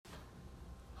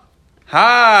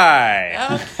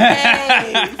Hi.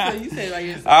 Okay. So you say it by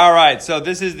yourself. All right. So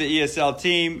this is the ESL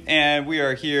team, and we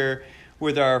are here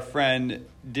with our friend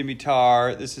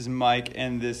Dimitar. This is Mike,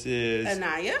 and this is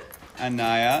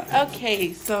Aniyah.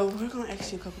 Okay. So we're gonna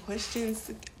ask you a couple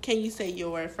questions. Can you say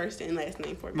your first and last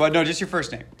name for me? Well, no, just your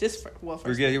first name. First.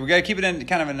 We got to keep it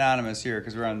kind of anonymous here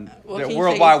because we're on the can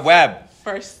World you say Wide Web.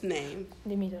 First name.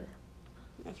 Dimitar.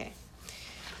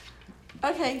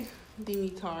 Okay,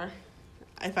 Dimitar.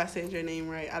 If I said your name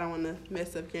right, I don't want to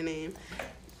mess up your name.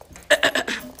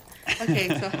 Okay,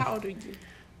 so how old are you?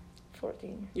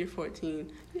 14. You're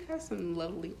 14. You have some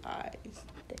lovely eyes.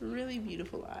 Really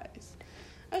beautiful eyes.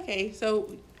 Okay,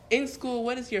 so in school,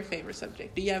 what is your favorite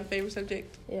subject? Do you have a favorite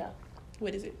subject? Yeah.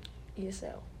 What is it?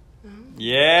 ESL.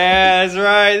 Yeah, that's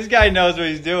right. This guy knows what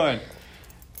he's doing.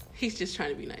 He's just trying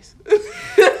to be nice.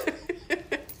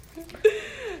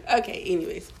 Okay,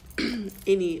 anyways.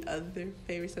 Any other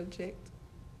favorite subject?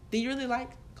 Do you really like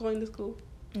going to school?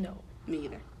 No. Me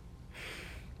either.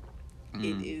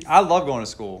 It is. I love going to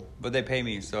school, but they pay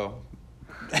me, so.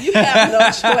 You have no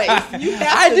choice. You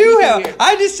have I to do be have. here.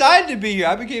 I decided to be here.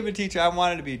 I became a teacher. I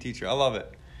wanted to be a teacher. I love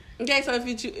it. Okay, so if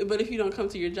you don't come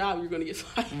to your job, you're going to get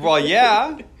fired. Well,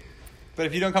 yeah. But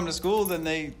if you don't come to school, then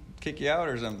they kick you out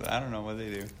or something. I don't know what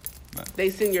they do. But, They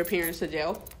send your parents to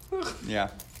jail.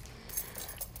 yeah.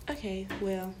 Okay,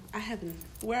 well, I haven't.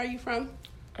 Where are you from?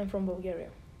 I'm from Bulgaria.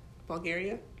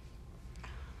 Bulgaria?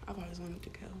 I've always wanted to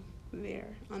go there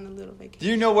on a little vacation. Do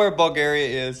you know where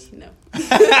Bulgaria is? No.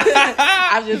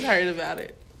 I've just heard about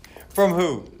it. From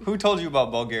who? Who told you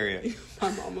about Bulgaria?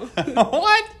 My mama.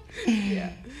 What?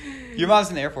 Yeah. Your mom's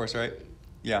in the Air Force, right?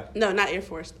 Yeah. No, not Air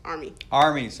Force. Army.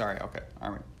 Army. Sorry. Okay.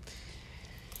 Army.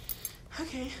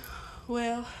 Okay.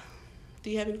 Well, do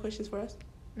you have any questions for us?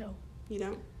 No. You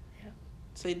don't? Yeah.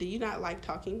 So do you not like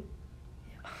talking?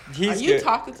 He's Are you good.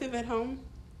 talkative at home?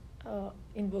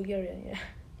 In Bulgaria, yeah.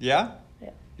 Yeah? Yeah.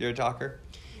 You're a talker?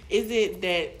 Is it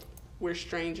that we're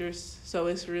strangers, so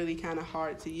it's really kind of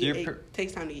hard to it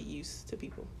takes time to get used to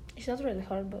people? It's not really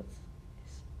hard, but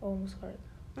it's almost hard.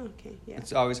 Okay, yeah.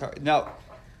 It's always hard. Now,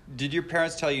 did your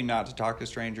parents tell you not to talk to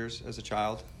strangers as a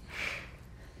child?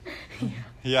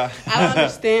 Yeah. I don't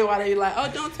understand why they're like,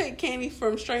 oh, don't take candy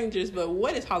from strangers, but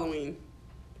what is Halloween?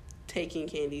 Taking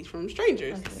candies from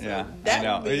strangers. Okay. So Yeah, that I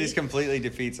know. would be- It just completely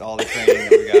defeats all the training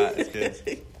that we got as kids.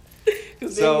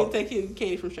 Because So- they're taking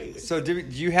candy from strangers. So do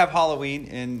you have Halloween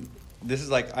in, this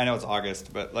is like, I know it's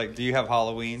August, but like, do you have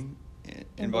Halloween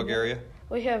in Bulgaria?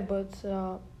 We have, but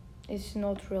it's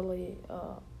not really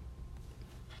a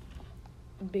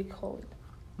big holiday.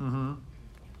 Mm-hmm.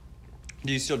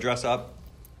 Do you still dress up?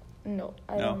 No,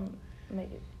 I No. don't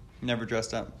make it. Never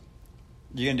dressed up?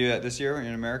 You gonna do that this year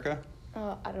in America?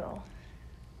 I don't know.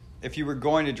 If you were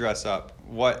going to dress up,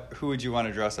 who would you want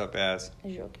to dress up as?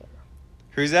 Joker.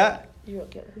 Who's that?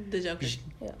 Joker. The Joker.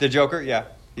 Yeah. The Joker? Yeah,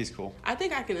 he's cool. I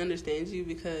think I can understand you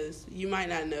because you might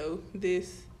not know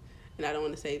this, and I don't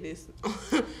want to say this,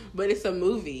 but it's a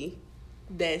movie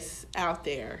that's out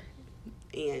there,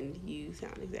 and you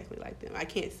sound exactly like them. I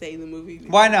can't say the movie.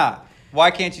 Why not?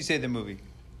 Why can't you say the movie?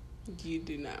 You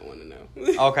do not want to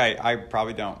know. Okay, I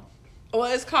probably don't. Well,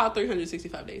 it's called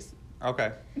 365 Days.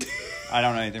 Okay. I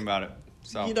don't know anything about it.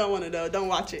 So You don't want to know. Don't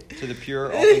watch it. to the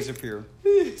pure, all things are pure.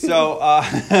 So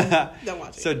Don't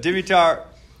watch it. So Dimitar,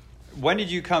 when did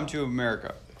you come to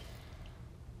America?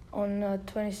 On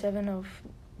 27th of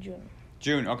June.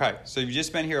 June. Okay. So you've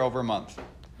just been here over a month.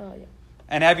 Yeah.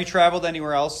 And have you traveled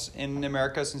anywhere else in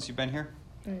America since you've been here?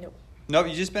 No. Nope,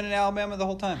 you just been in Alabama the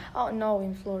whole time. Oh, no,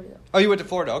 in Florida. Oh, you went to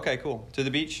Florida. Okay, cool. To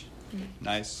the beach? Mm-hmm.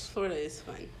 Nice. Florida is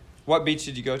fun. What beach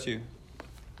did you go to?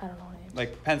 I don't know names.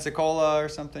 Like Pensacola or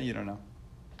something? You don't know.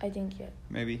 I think, yeah.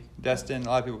 Maybe. Destin. A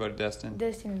lot of people go to Destin.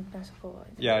 Destin in Pensacola. I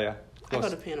think. Yeah. I go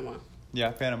Close. to Panama.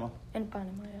 Yeah, Panama. And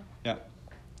Panama, yeah. Yeah.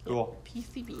 Cool.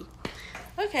 PCB.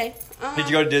 Okay. Did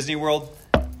you go to Disney World?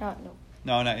 No.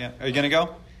 No, not yet. Are you going to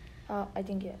go? I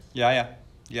think yes. Yeah.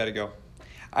 You got to go.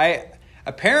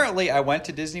 Apparently I went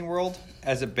to Disney World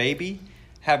as a baby.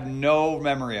 Have no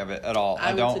memory of it at all.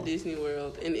 I went to Disney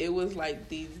World, and it was like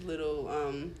these little,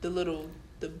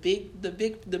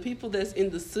 the people that's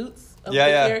in the suits of the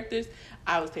characters.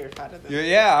 I was terrified of them.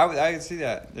 Yeah, I can see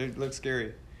that. They look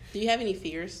scary. Do you have any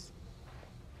fears?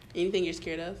 Anything you're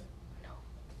scared of? No.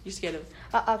 You're scared of?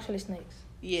 Actually, snakes.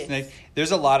 Yes. Snake.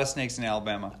 There's a lot of snakes in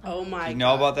Alabama. Oh my! You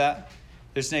know about that?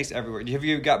 There's snakes everywhere. Have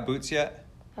you got boots yet?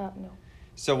 No.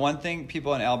 So one thing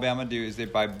people in Alabama do is they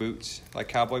buy boots, like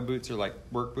cowboy boots or like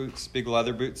work boots, big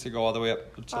leather boots that go all the way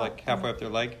up to like halfway up their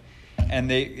leg.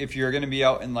 And if you're going to be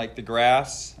out in like the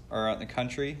grass or out in the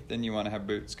country, then you want to have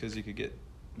boots because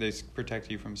they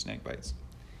protect you from snake bites.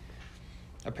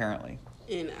 apparently.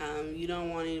 And you don't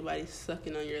want anybody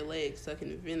sucking on your leg, sucking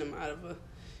the venom out of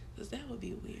because that would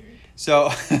be weird. So,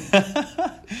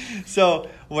 so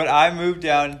when I moved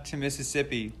down to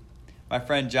Mississippi, my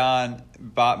friend John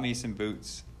bought me some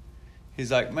boots.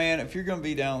 He's like, man, if you're going to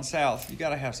be down south, you got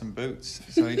to have some boots.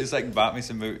 So he just like bought me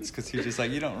some boots because he's just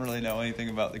like, you don't really know anything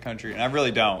about the country. And I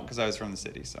really don't because I was from the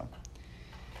city. So,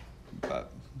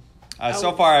 but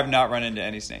so far I've not run into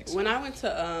any snakes. When I went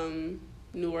to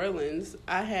New Orleans,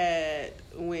 I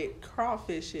went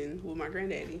crawfishing with my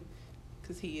granddaddy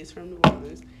because he is from New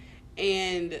Orleans.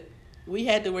 And we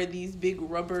had to wear these big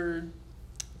rubber,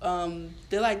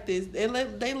 they're like this,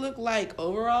 they look like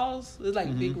overalls. They're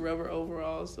like big rubber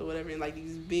overalls or whatever, and like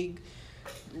these big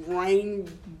rain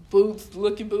boots,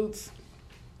 looking boots.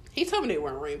 He told me they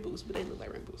weren't rain boots, but they look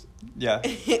like rain boots. Yeah.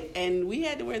 And we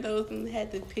had to wear those and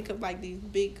had to pick up like these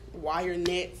big wire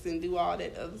nets and do all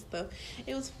that other stuff.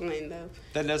 It was fun though.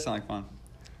 That does sound like fun.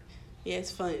 Yeah,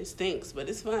 it's fun. It stinks, but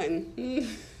it's fun.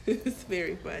 It's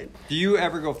very fun. Do you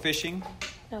ever go fishing?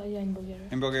 Yeah, in Bulgaria.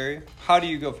 In Bulgaria? How do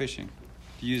you go fishing?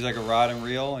 Do you use like a rod and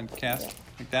reel and cast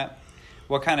like that?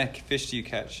 What kind of fish do you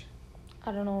catch?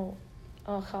 I don't know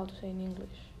how to say in English.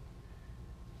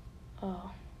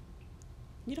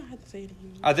 You don't have to say it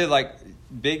anymore. Are they like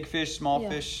big fish, small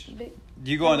fish? Big,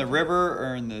 Do you go in the river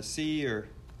or in the sea or?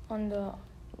 on the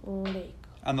lake.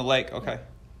 On the lake, okay.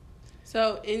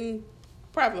 So in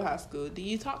private high school, do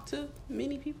you talk to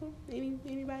many people?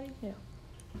 Anybody? Yeah.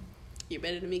 You're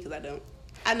better than me because I don't.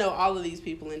 I know all of these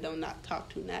people and don't not talk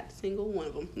to not a single one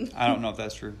of them. I don't know if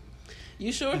that's true.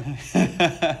 You sure?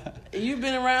 You've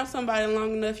been around somebody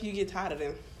long enough, you get tired of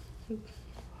them.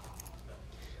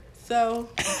 So.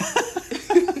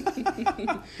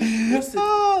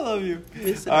 Oh, I love you.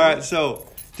 All right, so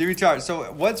Dimitar,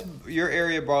 so what's your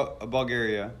area of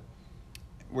Bulgaria?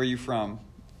 Where you from?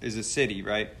 Is a city,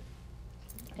 right?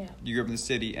 Yeah. You grew up in the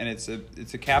city, and it's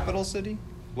a capital city.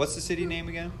 What's the city name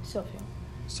again? Sofia.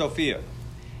 Sofia.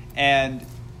 And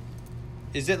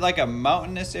is it like a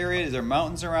mountainous area? Is there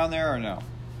mountains around there or no?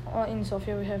 In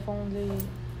Sofia we have only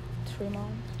 3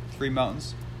 mountains. 3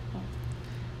 mountains? Oh.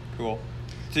 Cool.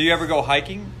 So you ever go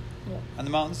hiking Yeah. on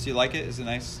the mountains? Do you like it? Is it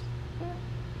nice?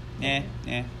 Yeah.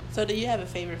 So do you have a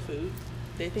favorite food?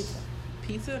 Pizza.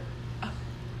 Pizza?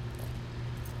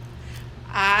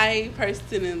 I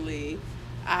personally,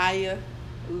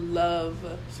 love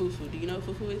fufu. Do you know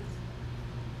what fufu is?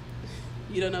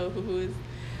 You don't know what fufu is?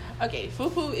 Okay,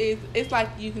 fufu it's like,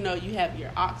 you have your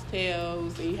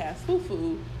oxtails and you have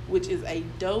fufu, which is a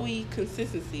doughy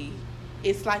consistency.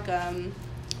 It's like,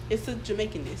 it's a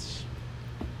Jamaican dish.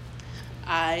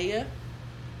 I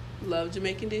love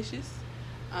Jamaican dishes.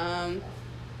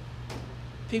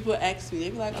 People ask me, they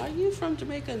be like, are you from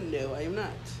Jamaica? No, I am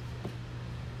not.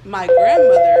 My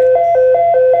grandmother.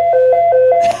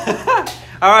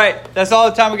 All right, that's all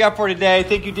the time we got for today.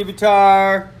 Thank you,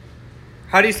 Dimitar.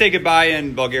 How do you say goodbye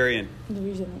in Bulgarian?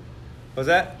 Division. What's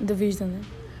that? Division.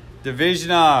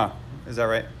 Divizhna. Is that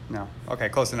right? No. Okay,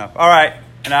 close enough. All right,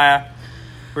 Aniyah,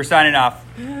 we're signing off.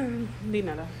 Di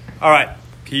nada. All right,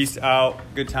 peace out.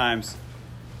 Good times.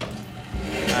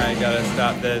 I gotta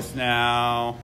stop this now.